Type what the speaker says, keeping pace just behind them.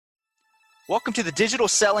Welcome to the Digital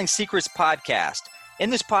Selling Secrets Podcast. In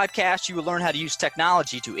this podcast, you will learn how to use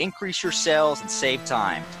technology to increase your sales and save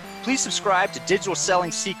time. Please subscribe to Digital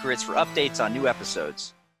Selling Secrets for updates on new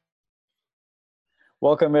episodes.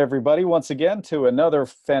 Welcome, everybody, once again to another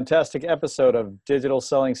fantastic episode of Digital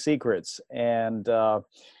Selling Secrets. And I'm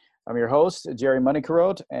your host, Jerry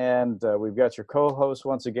Moneycarot, and we've got your co-host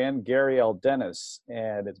once again, Gary L. Dennis.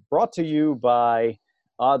 And it's brought to you by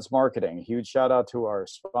Odds Marketing. A huge shout out to our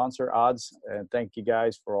sponsor, Odds, and thank you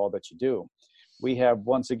guys for all that you do. We have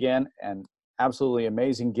once again an absolutely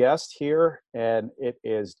amazing guest here, and it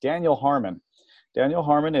is Daniel Harmon. Daniel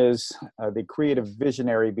Harmon is the creative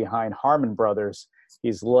visionary behind Harmon Brothers.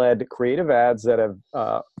 He's led creative ads that have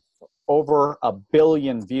over 1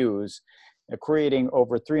 billion views, creating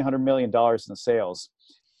over $300 million in sales.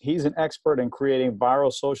 He's an expert in creating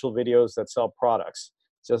viral social videos that sell products.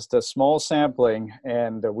 Just a small sampling,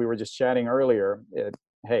 and we were just chatting earlier.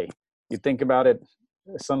 Hey, you think about it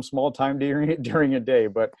some small time during a day,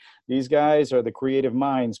 but these guys are the creative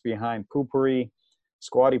minds behind Poo-Pourri,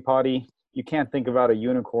 Squatty Potty. You can't think about a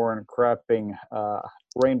unicorn crapping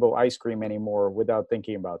rainbow ice cream anymore without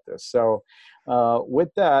thinking about this. So with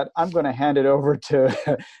that, I'm going to hand it over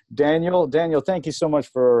to Daniel. Daniel, thank you so much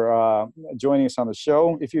for joining us on the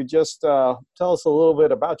show. If you just tell us a little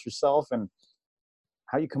bit about yourself and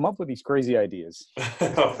how you come up with these crazy ideas.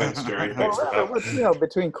 Oh, thanks, Jerry. Thanks for having me.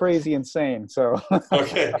 Between crazy and sane. So.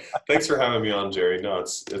 Okay. Thanks for having me on, Jerry. No,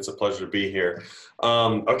 it's a pleasure to be here.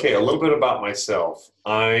 Okay. A little bit about myself.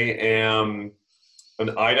 I am an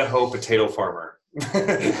Idaho potato farmer.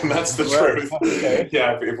 And that's the truth. Okay.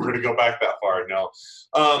 Yeah. If we're going to go back that far, no.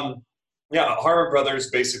 Yeah. Harmon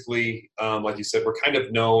Brothers, basically, like you said, we're kind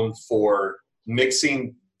of known for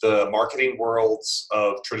mixing the marketing worlds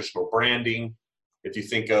of traditional branding. If you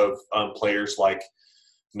think of players like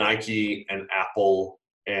Nike and Apple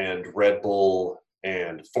and Red Bull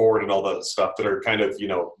and Ford and all that stuff that are kind of,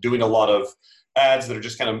 doing a lot of ads that are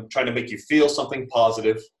just kind of trying to make you feel something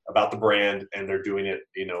positive about the brand. And they're doing it,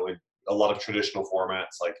 in a lot of traditional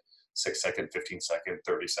formats like 6-second, 15-second,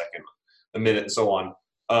 30-second, a minute, and so on.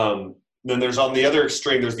 Then there's on the other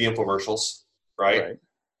extreme, there's the infomercials, right?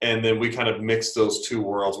 And then we kind of mix those two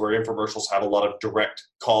worlds where infomercials have a lot of direct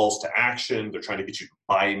calls to action. They're trying to get you to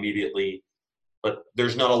buy immediately, but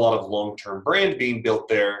there's not a lot of long-term brand being built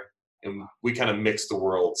there. And we kind of mix the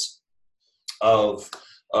worlds of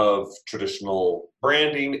traditional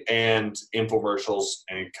branding and infomercials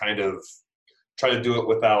and kind of try to do it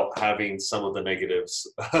without having some of the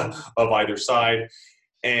negatives of either side.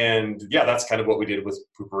 And yeah, that's kind of what we did with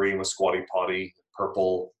Poo-Pourri, with Squatty Potty,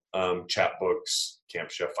 Purple, Chatbooks, Camp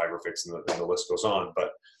Chef, Fiberfix, and the list goes on.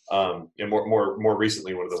 But and more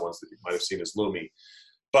recently, one of the ones that you might have seen is Lumi.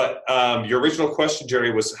 But your original question,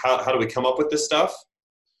 Jerry, was how do we come up with this stuff?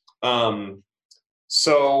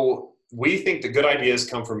 So we think the good ideas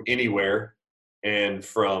come from anywhere and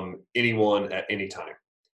from anyone at any time.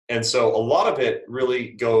 And so a lot of it really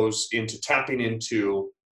goes into tapping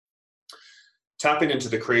into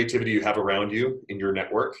the creativity you have around you in your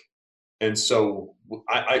network. And so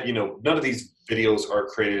I none of these videos are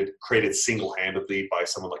created single-handedly by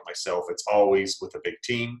someone like myself. It's always with a big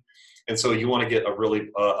team. And so you want to get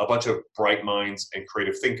a bunch of bright minds and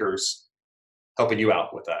creative thinkers helping you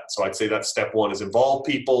out with that. So I'd say that's step one, is involve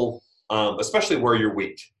people, especially where you're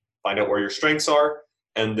weak. Find out where your strengths are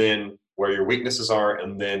and then where your weaknesses are,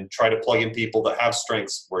 and then try to plug in people that have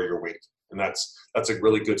strengths where you're weak. And that's a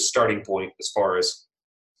really good starting point as far as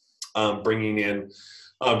bringing in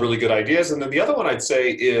really good ideas. And then the other one I'd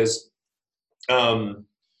say is a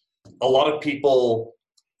lot of people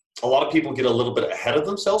get a little bit ahead of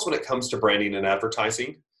themselves when it comes to branding and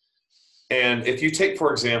advertising. And if you take,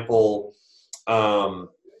 for example,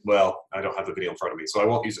 well, I don't have the video in front of me, so I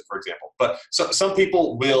won't use it for example. But some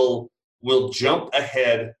people will jump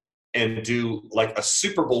ahead and do like a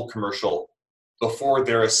Super Bowl commercial before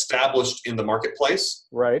they're established in the marketplace.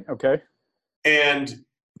 Right. Okay. And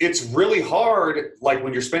it's really hard, like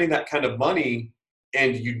when you're spending that kind of money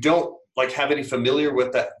and you don't like have any familiarity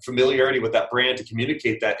with that brand to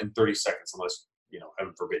communicate that in 30 seconds, unless,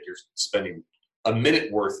 heaven forbid, you're spending a minute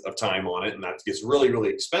worth of time on it, and that gets really, really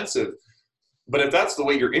expensive. But if that's the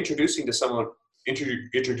way you're introducing yourself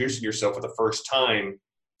for the first time,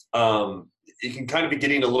 you can kind of be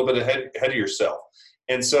getting a little bit ahead of yourself.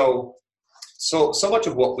 And so much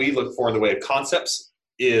of what we look for in the way of concepts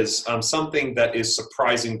is something that is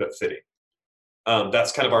surprising but fitting.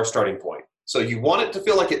 That's kind of our starting point. So you want it to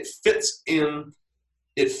feel like it fits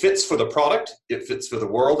for the product, it fits for the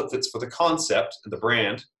world, it fits for the concept and the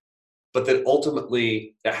brand, but that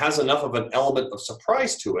ultimately it has enough of an element of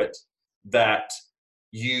surprise to it that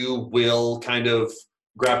you will kind of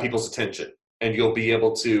grab people's attention, and you'll be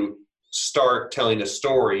able to start telling a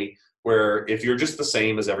story where if you're just the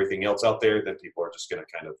same as everything else out there, then people are just going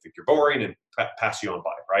to kind of think you're boring and pass you on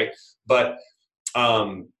by, right? But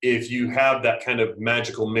if you have that kind of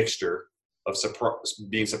magical mixture of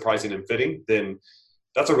being surprising and fitting, then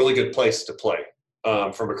that's a really good place to play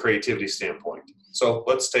from a creativity standpoint. So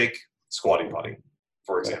let's take Squatty Potty,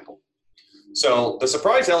 for example. So the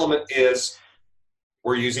surprise element is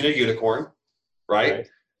we're using a unicorn, right?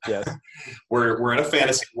 Yes. we're in a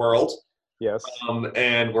fantasy world. Yes.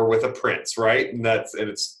 And we're with a prince, right?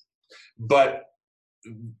 But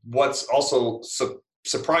what's also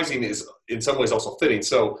surprising is in some ways also fitting.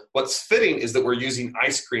 So what's fitting is that we're using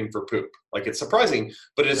ice cream for poop. Like, it's surprising,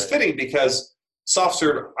 but it is fitting because soft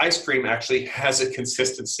serve ice cream actually has a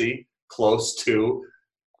consistency close to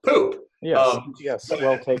poop. Yes, yes,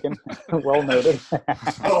 well taken, well noted.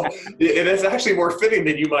 So it is actually more fitting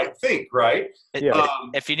than you might think, right?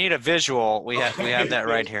 If you need a visual, we have that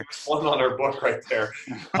right here. One on our book right there.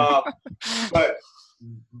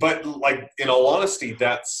 But like, in all honesty,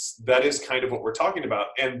 that is kind of what we're talking about.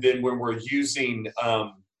 And then when we're using,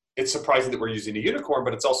 it's surprising that we're using a unicorn,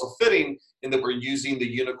 but it's also fitting in that we're using the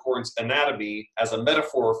unicorn's anatomy as a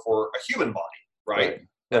metaphor for a human body, right?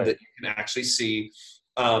 And that you can actually see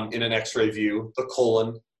in an X-ray view the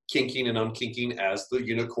colon kinking and unkinking as the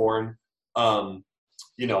unicorn,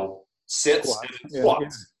 sits and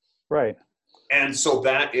squats. Right. And so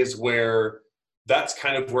that's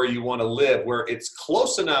kind of where you want to live, where it's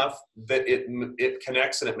close enough that it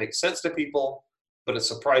connects and it makes sense to people, but it's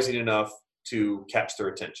surprising enough to catch their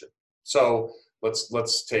attention. So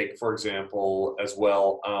let's take, for example, as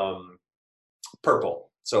well,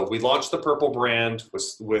 Purple. So we launched the Purple brand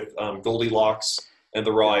with Goldilocks and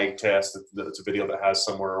the raw egg test. It's a video that has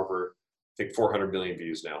somewhere over, I think, 400 million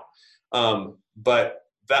views now. But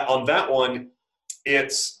on that one,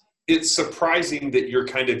 it's surprising that you're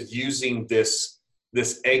kind of using this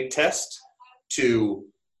egg test to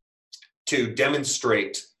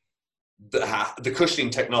demonstrate the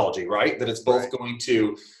cushioning technology, right? That it's both going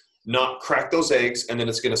to not crack those eggs, and then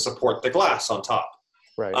it's going to support the glass on top.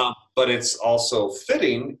 Right. But it's also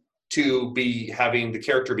fitting to be having the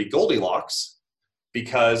character be Goldilocks,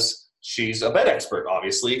 because she's a bed expert,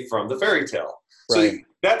 obviously, from the fairy tale. Right. So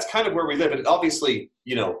that's kind of where we live. And obviously,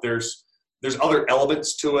 there's other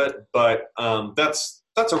elements to it, but that's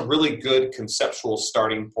a really good conceptual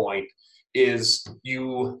starting point.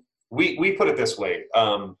 We put it this way.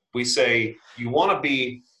 We say you want to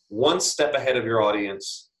be one step ahead of your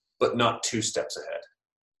audience, but not 2 steps ahead.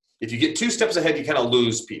 If you get 2 steps ahead, you kind of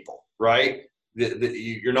lose people, right?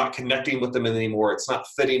 You're not connecting with them anymore. It's not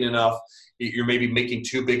fitting enough. You're maybe making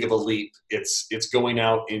too big of a leap. It's going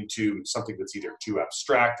out into something that's either too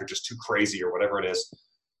abstract or just too crazy or whatever it is.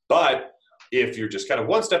 But if you're just kind of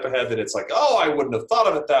 1 step ahead, then it's like, oh, I wouldn't have thought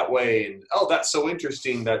of it that way. And, oh, that's so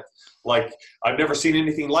interesting that, like, I've never seen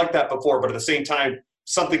anything like that before. But at the same time,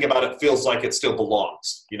 something about it feels like it still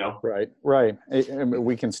belongs, Right.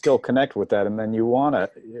 We can still connect with that. And then you want to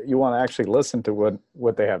actually listen to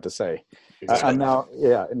what they have to say. Exactly.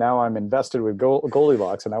 Now I'm invested with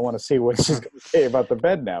Goldilocks, and I want to see what she's going to say about the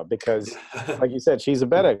bed now, because, like you said, she's a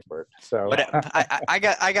bed expert. So, but I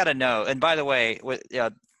got to know. And by the way, with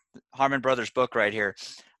Harmon Brothers book right here,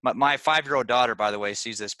 my 5-year-old daughter, by the way,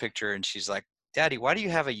 sees this picture and she's like, "Daddy, why do you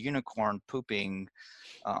have a unicorn pooping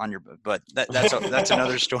on your?" But that's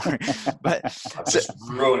another story. But just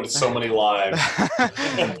ruined so many lives.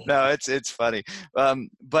 No, it's funny.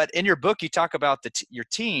 But in your book, you talk about your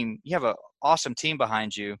team. You have an awesome team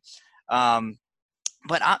behind you.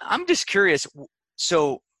 But I'm just curious.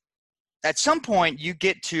 So at some point you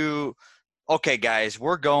get to, okay, guys,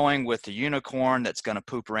 we're going with the unicorn that's going to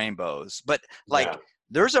poop rainbows. But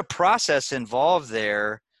there's a process involved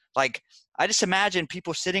there. Like, I just imagine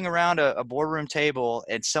people sitting around a boardroom table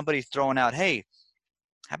and somebody throwing out, "Hey,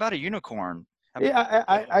 how about a unicorn?"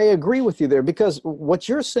 I agree with you there, because what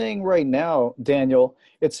you're saying right now, Daniel,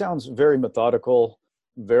 it sounds very methodical,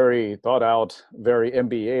 very thought out, very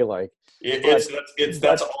MBA-like.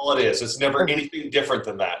 That's all it is. It's never anything different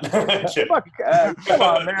than that. Come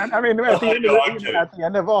on, man. I mean, at the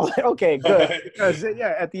end of all, okay, good. Because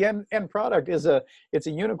at the end product is it's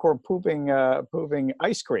a unicorn pooping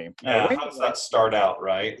ice cream. Yeah, how does that start out,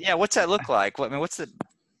 right? Yeah, what's that look like? What's the?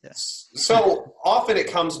 Yeah. So often it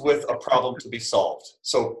comes with a problem to be solved.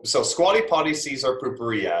 So Squatty Potty sees our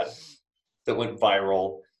Poopery ad that went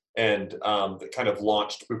viral and that kind of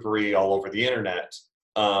launched Poopery all over the internet.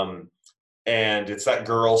 And it's that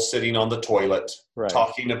girl sitting on the toilet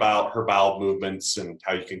talking about her bowel movements and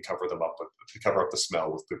how you can cover them up to cover up the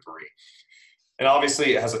smell with Poopery. And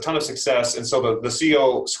obviously it has a ton of success. And so the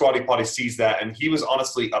CEO, Squatty Potty, sees that. And he was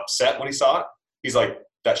honestly upset when he saw it. He's like,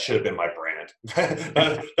 that should have been my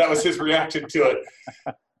brand. That was his reaction to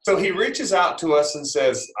it. So he reaches out to us and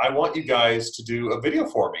says, I want you guys to do a video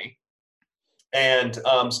for me. And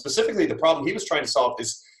specifically the problem he was trying to solve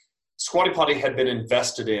is Squatty Potty had been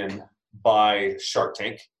invested in by Shark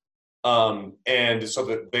Tank. And so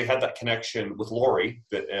that they had that connection with Lori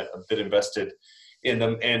that invested in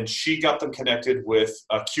them, and she got them connected with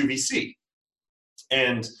QVC.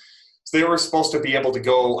 And so they were supposed to be able to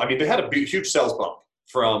go, I mean, they had a huge sales bump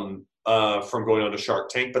from going on to Shark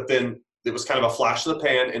Tank, but then it was kind of a flash in the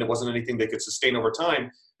pan, and it wasn't anything they could sustain over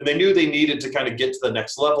time. And they knew they needed to kind of get to the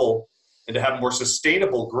next level and to have more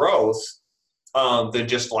sustainable growth than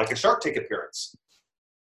just like a Shark Tank appearance.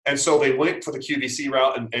 And so they went for the QVC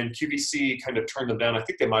route, and QVC kind of turned them down. I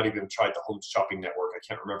think they might have even tried the Home Shopping Network. I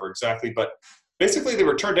can't remember exactly, but basically they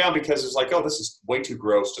were turned down because it's like, oh, this is way too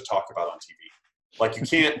gross to talk about on TV. Like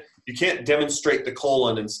you can't demonstrate the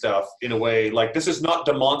colon and stuff in a way, like this is not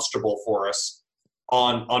demonstrable for us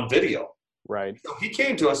on video. Right. So he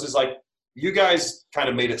came to us as like, you guys kind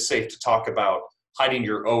of made it safe to talk about hiding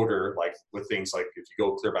your odor, like with things like if you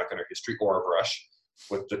go clear back on our history, or a brush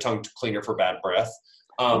with the tongue cleaner for bad breath.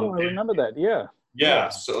 I remember that. Yeah. Yeah.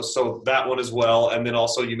 So that one as well. And then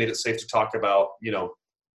also you made it safe to talk about,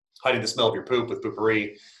 hiding the smell of your poop with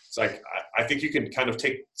Poopery. It's like, I think you can kind of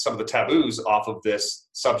take some of the taboos off of this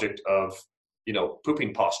subject of,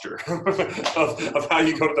 pooping posture of how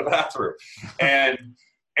you go to the bathroom.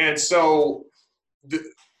 And so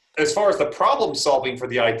as far as the problem solving for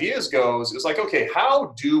the ideas goes, it's like, okay,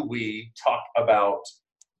 how do we talk about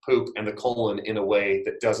poop and the colon in a way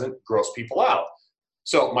that doesn't gross people out?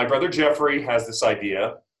 So my brother Jeffrey has this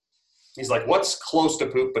idea. He's like, what's close to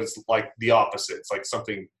poop, but it's like the opposite. It's like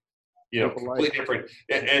something, completely different.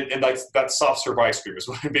 And like that soft serve ice cream is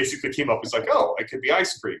what it basically came up. It's like, oh, it could be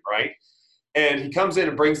ice cream, right? And he comes in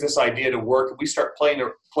and brings this idea to work. And we start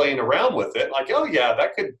playing around with it. Like, oh yeah,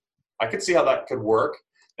 I could see how that could work.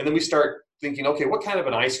 And then we start thinking, okay, what kind of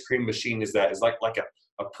an ice cream machine is that? Is like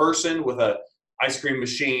a person with a ice cream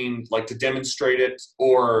machine, like to demonstrate it?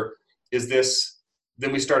 Or is this,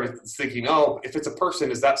 then we started thinking, oh, if it's a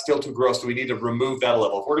person, is that still too gross? Do we need to remove that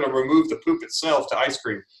level? If we're going to remove the poop itself to ice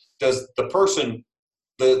cream, does the person,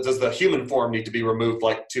 does the human form need to be removed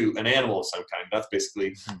like to an animal of some kind? That's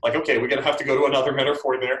basically like, okay, we're going to have to go to another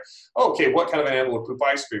metaphor there. Oh, okay, what kind of an animal would poop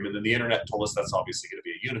ice cream? And then the internet told us that's obviously going to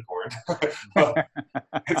be a unicorn.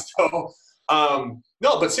 And so,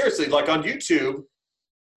 no, but seriously, like on YouTube,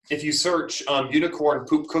 if you search unicorn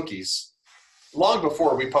poop cookies, long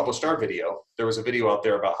before we published our video, there was a video out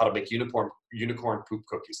there about how to make unicorn poop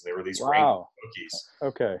cookies. And they were these rainbow cookies.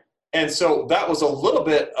 Okay. And so that was a little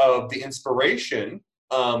bit of the inspiration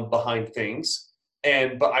behind things.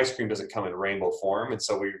 But ice cream doesn't come in rainbow form. And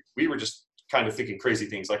so we were just kind of thinking crazy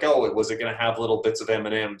things like, oh, was it going to have little bits of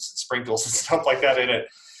M&Ms and sprinkles and stuff like that in it?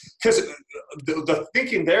 Because the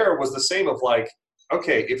thinking there was the same of like,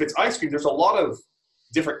 okay, if it's ice cream, there's a lot of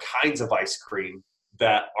different kinds of ice cream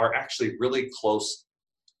that are actually really close.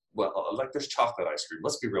 Well, like there's chocolate ice cream.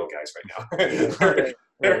 Let's be real, guys, right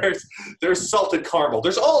now. There's salted caramel.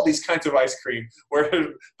 There's all these kinds of ice cream where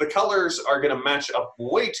the colors are going to match up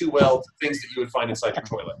way too well to things that you would find inside your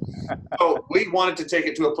toilet. So we wanted to take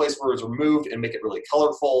it to a place where it was removed and make it really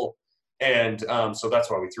colorful. And so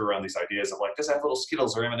that's why we threw around these ideas of like, does it have little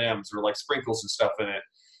Skittles or M&Ms or like sprinkles and stuff in it?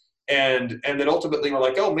 And then ultimately we're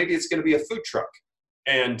like, oh, maybe it's going to be a food truck.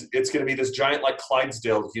 And it's going to be this giant like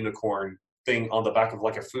Clydesdale unicorn thing on the back of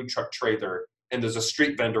like a food truck trailer. And there's a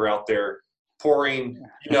street vendor out there pouring,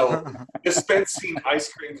 dispensing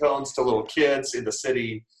ice cream cones to little kids in the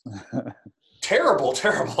city. Terrible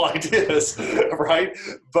ideas, right?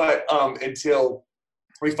 But until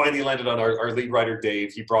we finally landed on our lead writer,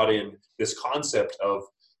 Dave, he brought in this concept of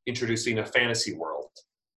introducing a fantasy world.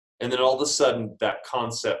 And then all of a sudden that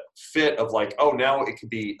concept fit of like, oh, now it could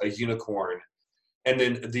be a unicorn. And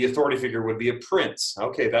then the authority figure would be a prince.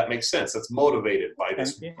 Okay, that makes sense. That's motivated by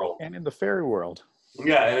this world. And in the fairy world.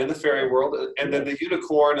 Yeah, and in the fairy world. And then the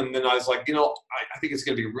unicorn. And then I was like, I think it's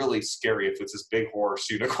going to be really scary if it's this big horse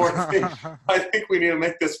unicorn thing. I think we need to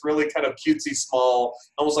make this really kind of cutesy, small,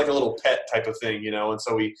 almost like a little pet type of thing, And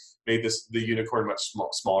so we made the unicorn much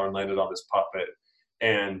smaller and landed on this puppet.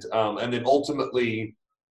 And then ultimately,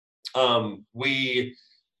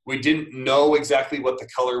 we didn't know exactly what the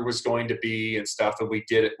color was going to be and stuff, and we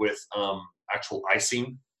did it with actual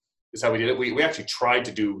icing is how we did it. We actually tried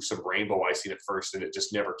to do some rainbow icing at first, and it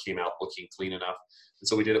just never came out looking clean enough. And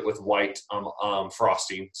so we did it with white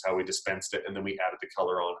frosting. That's how we dispensed it, and then we added the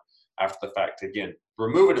color on after the fact. Again,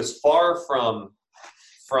 remove it as far from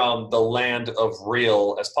the land of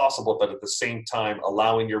real as possible, but at the same time,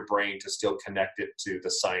 allowing your brain to still connect it to the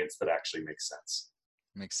science that actually makes sense.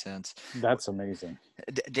 Makes sense. That's amazing.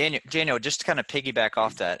 Daniel, just to kind of piggyback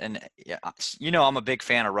off that, and yeah, I'm a big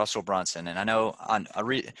fan of Russell Brunson, and I know on a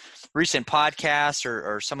recent podcast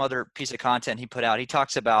or some other piece of content he put out, he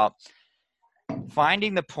talks about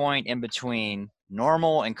finding the point in between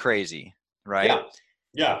normal and crazy, right?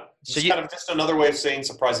 Yeah. So kind of just another way of saying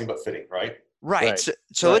surprising but fitting, right? Right.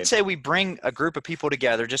 So let's say we bring a group of people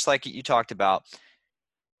together, just like you talked about,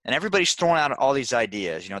 and everybody's throwing out all these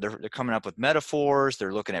ideas. They're coming up with metaphors.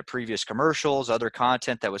 They're looking at previous commercials, other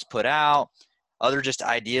content that was put out, other just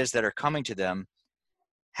ideas that are coming to them.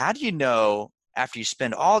 How do you know after you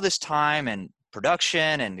spend all this time and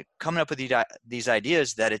production and coming up with these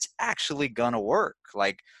ideas that it's actually going to work?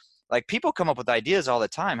 Like people come up with ideas all the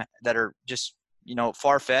time that are just,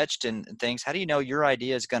 far-fetched and things. How do you know your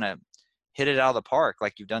idea is going to hit it out of the park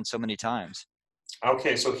like you've done so many times?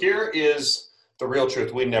 Okay, so here is the real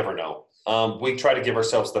truth. We never know. We try to give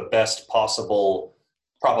ourselves the best possible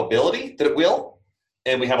probability that it will,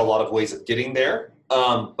 and we have a lot of ways of getting there.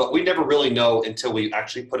 But we never really know until we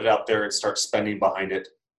actually put it out there and start spending behind it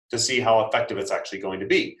to see how effective it's actually going to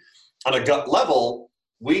be. On a gut level,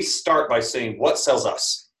 we start by saying, what sells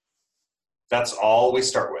us? That's all we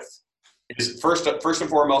start with. Is first and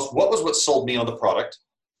foremost, what sold me on the product?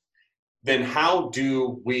 Then how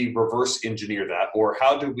do we reverse engineer that, or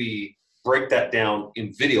how do we break that down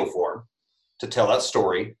in video form to tell that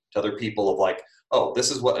story to other people of like, oh, this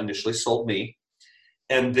is what initially sold me.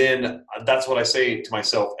 And then that's what I say to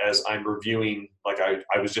myself as I'm reviewing. Like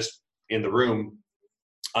I was just in the room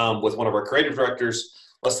with one of our creative directors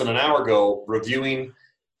less than an hour ago, reviewing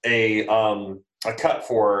a cut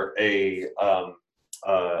for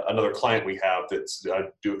another client we have that's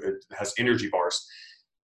it has energy bars.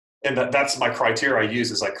 And that's my criteria I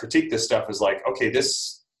use as I critique this stuff is like, okay,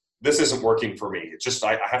 this isn't working for me. It's just,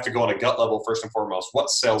 I have to go on a gut level first and foremost,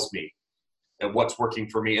 what sells me and what's working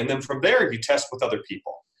for me. And then from there, you test with other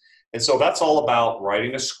people. And so that's all about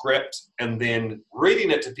writing a script and then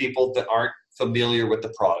reading it to people that aren't familiar with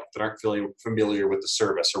the product, that aren't familiar with the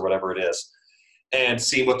service or whatever it is, and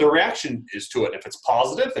seeing what their reaction is to it. If it's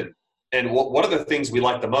positive, and one of the things we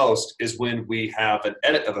like the most is when we have an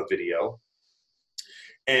edit of a video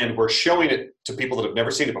and we're showing it to people that have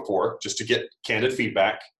never seen it before, just to get candid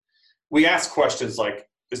feedback. We ask questions like,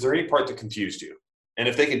 is there any part that confused you? And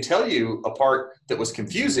if they can tell you a part that was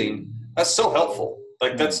confusing, that's so helpful.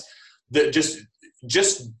 Like just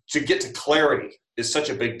to get to clarity is such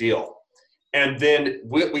a big deal. And then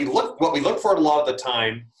what we look for a lot of the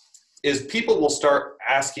time is people will start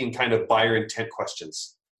asking kind of buyer intent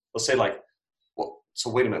questions. They'll say like, well, so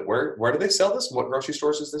wait a minute, where do they sell this? What grocery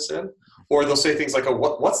stores is this in? Or they'll say things like, oh,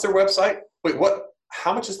 what's their website? Wait,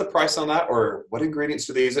 how much is the price on that? Or what ingredients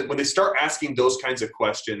do they use? When they start asking those kinds of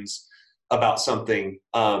questions about something,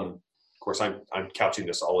 of course, I'm couching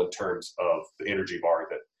this all in terms of the energy bar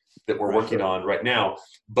that we're working on right now.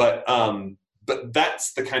 But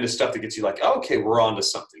that's the kind of stuff that gets you like, oh, okay, we're on to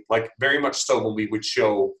something. Like very much so when we would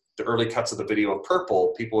show the early cuts of the video of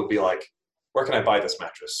Purple, people would be like, where can I buy this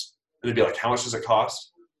mattress? And they'd be like, how much does it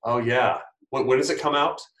cost? Oh yeah. When does it come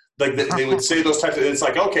out? Like they would say those types of, it's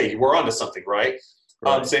like, okay, we're on to something, right?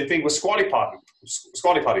 Same thing with Squatty Potty.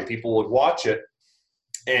 People would watch it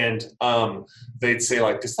and they'd say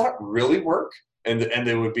like, does that really work? And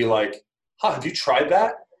they would be like, have you tried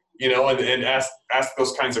that? And ask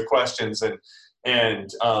those kinds of questions. So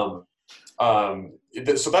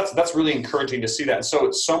that's really encouraging to see that.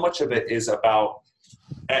 And so much of it is about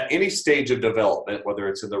at any stage of development, whether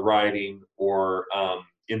it's in the writing or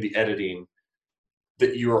in the editing,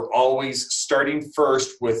 that you're always starting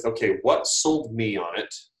first with, okay, what sold me on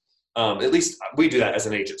it? At least we do that as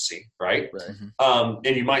an agency, right?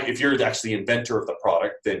 And you might, if you're actually the inventor of the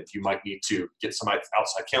product, then you might need to get some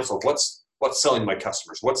outside counsel. What's selling my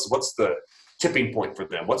customers? What's the tipping point for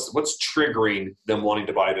them? What's triggering them wanting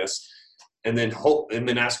to buy this? And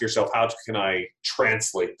then ask yourself, how can I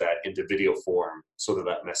translate that into video form so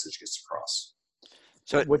that message gets across?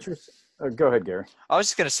 So go ahead, Gary. I was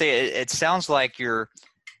just going to say, it sounds like you're,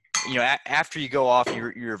 after you go off,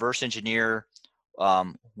 you reverse engineer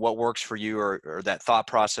what works for you or that thought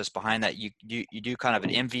process behind that. You do kind of an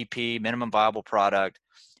MVP, minimum viable product,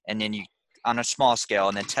 and then you, on a small scale,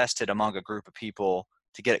 and then test it among a group of people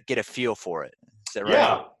to get a feel for it. Is that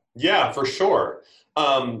right? Yeah, for sure.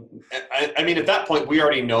 I mean, at that point, we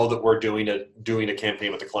already know that we're doing a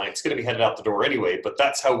campaign with the client. It's going to be headed out the door anyway, but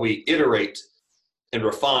that's how we iterate and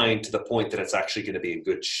refine to the point that it's actually going to be in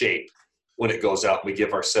good shape when it goes out. We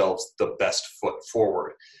give ourselves the best foot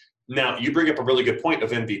forward. Now, you bring up a really good point of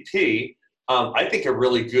MVP. I think a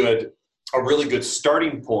really good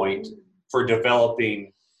starting point for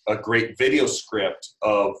developing a great video script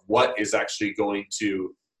of what is actually going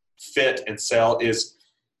to fit and sell is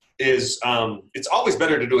it's always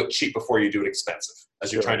better to do it cheap before you do it expensive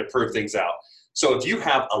as you're trying to prove things out. So if you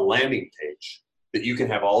have a landing page that you can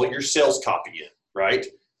have all of your sales copy in, right,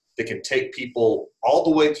 that can take people all the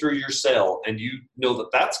way through your sale, and you know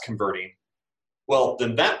that that's converting, well,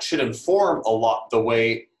 then that should inform a lot the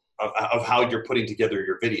way of how you're putting together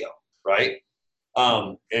your video, right?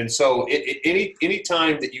 And so any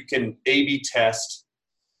time that you can A/B test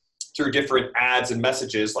through different ads and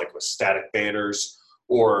messages, like with static banners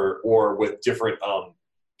or with different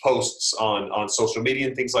posts on social media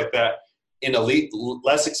and things like that, in a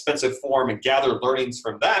less expensive form, and gather learnings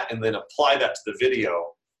from that and then apply that to the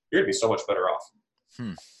video, you're going to be so much better off.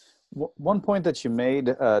 One point that you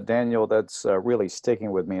made, Daniel, that's really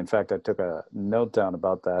sticking with me. In fact, I took a note down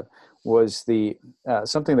about that, was the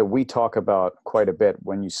something that we talk about quite a bit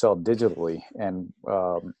when you sell digitally, and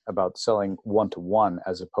about selling one-to-one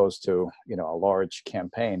as opposed to, you know, a large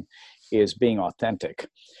campaign, is being authentic.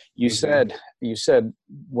 You said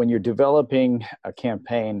when you're developing a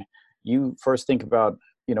campaign, you first think about,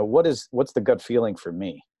 you know, what's the gut feeling for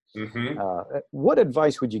me? What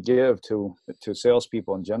advice would you give to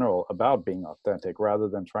salespeople in general about being authentic rather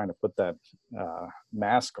than trying to put that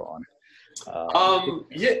mask on?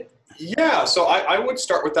 Yeah. So I would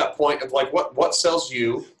start with that point of like what sells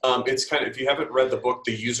you. It's kind of, if you haven't read the book,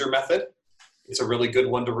 The User Method, it's a really good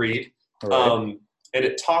one to read. Right. And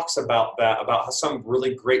it talks about how some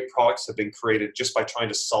really great products have been created just by trying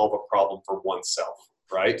to solve a problem for oneself,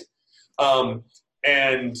 right?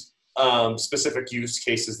 Specific use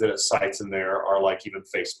cases that it cites in there are like even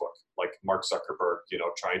Facebook, like Mark Zuckerberg, you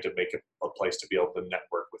know, trying to make it a place to be able to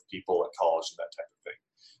network with people at college and that type of thing.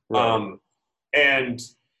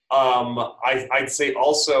 Right. I'd say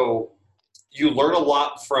also you learn a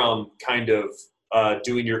lot from kind of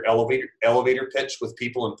doing your elevator pitch with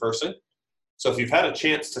people in person. So if you've had a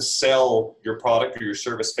chance to sell your product or your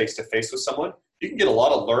service face-to-face with someone, you can get a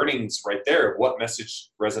lot of learnings right there of what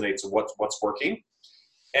message resonates and what's working.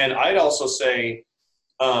 And I'd also say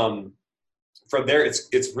from there,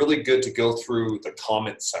 it's really good to go through the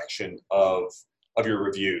comment section of your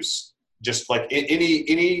reviews. Just like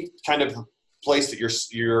any kind of place that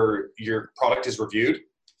your product is reviewed,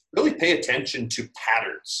 really pay attention to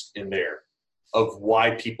patterns in there of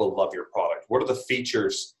why people love your product. What are the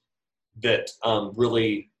features that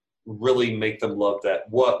really make them love that?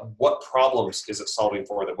 What problems is it solving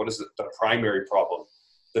for them? What is the primary problem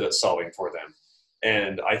that it's solving for them?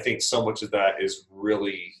 And I think so much of that is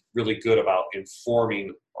really, really good about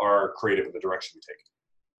informing our creative in the direction we take.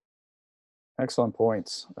 Excellent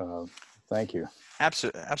points. Thank you.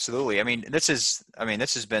 Absolutely. I mean, this has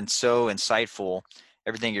been so insightful,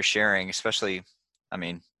 everything you're sharing, especially, I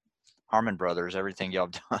mean, Harmon Brothers, everything y'all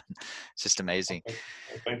have done. It's just amazing.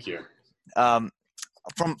 Thank you.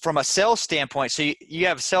 From a sales standpoint, so you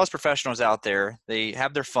have sales professionals out there, they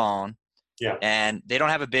have their phone. Yeah. And they don't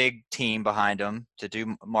have a big team behind them to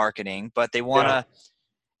do marketing, but they want to,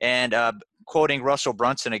 and quoting Russell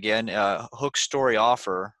Brunson again, hook, story,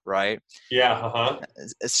 offer, right? Yeah.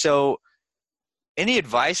 So any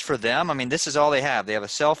advice for them? I mean, this is all they have. They have a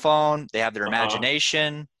cell phone. They have their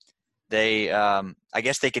imagination. They, I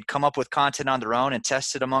guess they could come up with content on their own and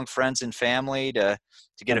test it among friends and family to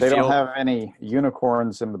get a feel. They don't have any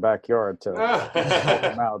unicorns in the backyard to help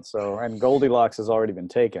them out. So, and Goldilocks has already been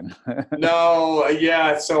taken. No,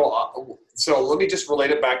 yeah. So let me just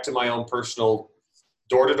relate it back to my own personal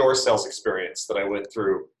door-to-door sales experience that I went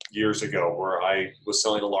through years ago, where I was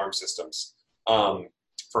selling alarm systems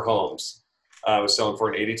for homes. I was selling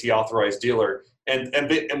for an ADT authorized dealer,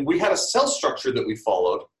 and we had a sales structure that we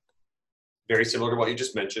followed, very similar to what you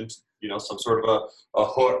just mentioned. You know, some sort of a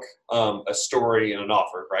hook, a story, and an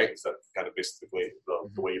offer, right? Is that kind of basically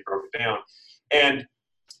the way you broke it down? And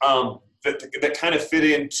that kind of fit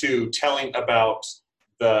into telling about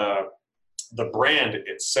the brand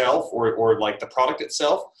itself or like the product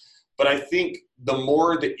itself. But I think the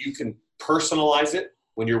more that you can personalize it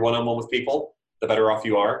when you're one-on-one with people, the better off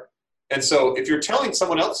you are. And so if you're telling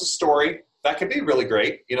someone else's story, that can be really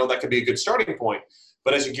great. You know, that could be a good starting point.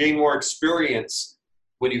 But as you gain more experience,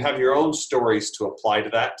 when you have your own stories to apply to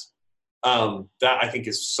that, that I think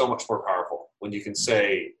is so much more powerful. When you can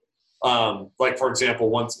say, like, for example,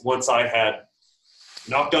 once I had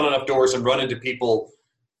knocked on enough doors and run into people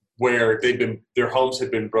where their homes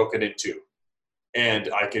had been broken into, And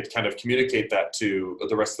I could kind of communicate that to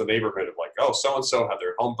the rest of the neighborhood of like, oh, so-and-so had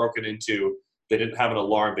their home broken into. They didn't have an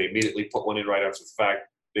alarm. They immediately put one in right after the fact.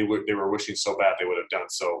 They were wishing so bad they would have done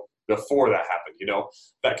so before that happened,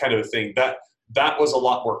 that kind of a thing. That was a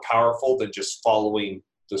lot more powerful than just following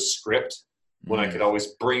the script when I could always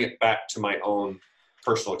bring it back to my own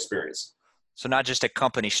personal experience. So not just a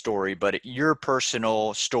company story, but your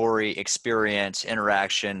personal story, experience,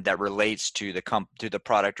 interaction that relates to the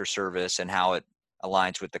product or service and how it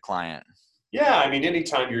aligns with the client. Yeah, I mean,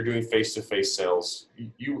 anytime you're doing face-to-face sales,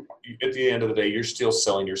 you at the end of the day, you're still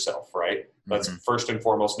selling yourself, right? That's first and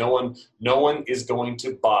foremost. No one is going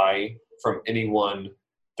to buy from anyone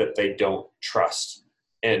that they don't trust.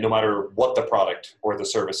 And no matter what the product or the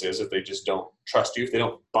service is, if they just don't trust you, if they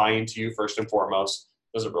don't buy into you first and foremost,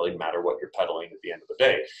 doesn't really matter what you're peddling at the end of the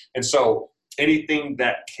day. And so anything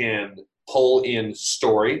that can pull in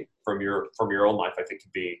story from your own life, I think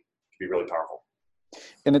can be really powerful.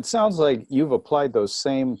 And it sounds like you've applied those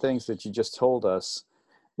same things that you just told us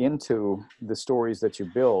into the stories that you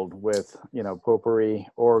build with, Potpourri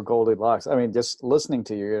or Goldilocks. I mean, just listening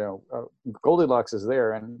to you, Goldilocks is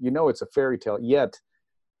there and it's a fairy tale, yet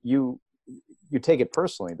you take it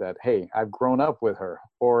personally that, hey, I've grown up with her,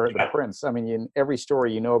 or the prince. I mean, in every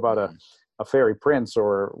story, about a fairy prince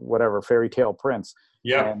or whatever, fairy tale prince.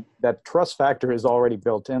 Yeah. And that trust factor is already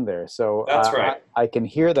built in there. So that's right. I can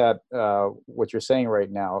hear that, what you're saying right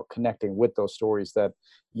now, connecting with those stories that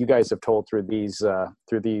you guys have told through these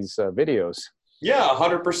videos. Yeah,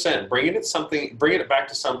 100%. Bringing it back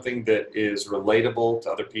to something that is relatable to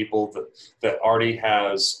other people, that already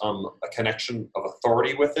has a connection of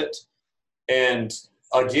authority with it. And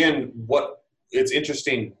again, it's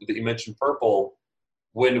interesting that you mentioned Purple.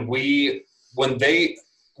 When the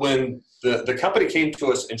company came to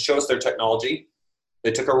us and showed us their technology,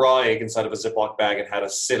 they took a raw egg inside of a Ziploc bag and had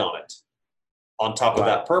us sit on it on top of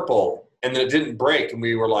that Purple, and then it didn't break. And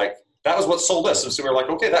we were like, that was what sold us. And so we were like,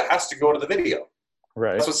 okay, that has to go to the video.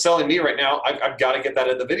 Right. That's what's selling me right now. I've got to get that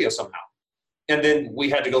in the video somehow. And then we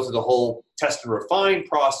had to go through the whole test and refine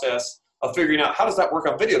process of figuring out how does that work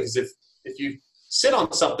on video? Because if you sit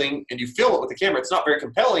on something and you film it with the camera, it's not very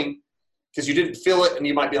compelling because you didn't feel it, and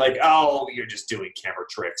you might be like, oh, you're just doing camera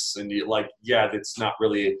tricks. And you're like, yeah, it's not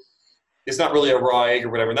really a raw egg or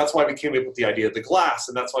whatever. And that's why we came up with the idea of the glass.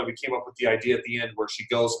 And that's why we came up with the idea at the end where she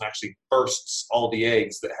goes and actually bursts all the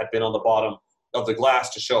eggs that had been on the bottom of the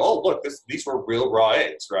glass to show, oh, look, these were real raw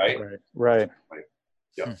eggs, right? Right.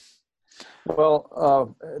 Yeah.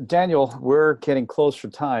 Well, Daniel, we're getting close for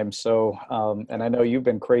time. So, and I know you've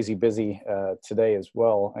been crazy busy today as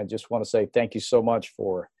well. I just want to say thank you so much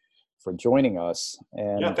for joining us.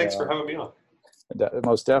 And yeah, thanks for having me on.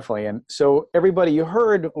 Most definitely. And so everybody, you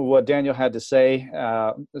heard what Daniel had to say.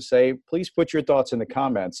 Please put your thoughts in the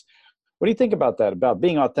comments. What do you think about that, about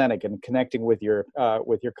being authentic and connecting with your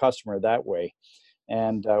customer that way?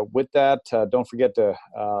 And with that, don't forget to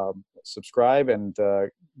subscribe and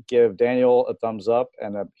give Daniel a thumbs up,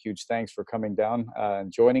 and a huge thanks for coming down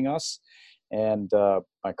and joining us. And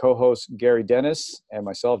my co-host, Gary Dennis, and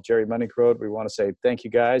myself, Jerry Moneycroat, we want to say thank you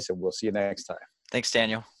guys, and we'll see you next time. Thanks,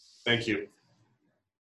 Daniel. Thank you.